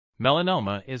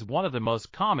Melanoma is one of the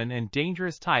most common and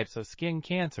dangerous types of skin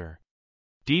cancer.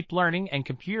 Deep learning and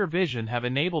computer vision have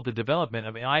enabled the development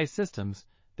of AI systems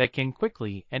that can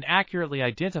quickly and accurately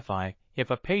identify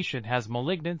if a patient has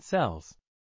malignant cells.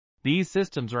 These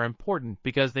systems are important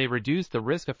because they reduce the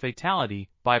risk of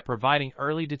fatality by providing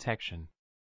early detection.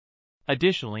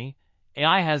 Additionally,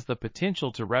 AI has the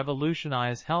potential to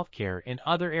revolutionize healthcare in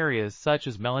other areas such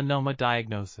as melanoma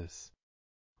diagnosis.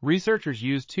 Researchers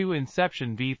used two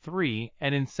Inception v3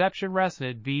 and Inception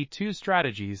Resonant v2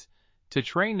 strategies to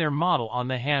train their model on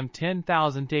the HAM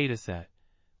 10,000 dataset,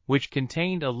 which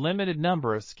contained a limited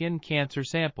number of skin cancer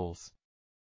samples.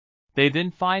 They then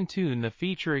fine-tuned the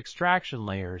feature extraction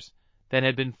layers that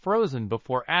had been frozen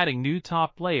before adding new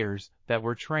top layers that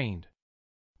were trained.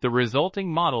 The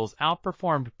resulting models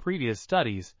outperformed previous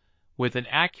studies with an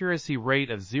accuracy rate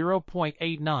of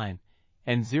 0.89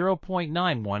 and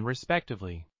 0.91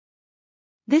 respectively.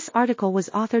 This article was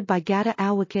authored by Ghadah,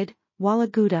 Alwakid,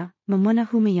 Walaa, Gouda, Mamoona,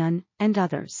 Humayun, and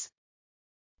others.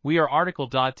 We are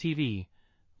RTCLTV,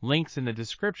 links in the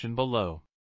description below.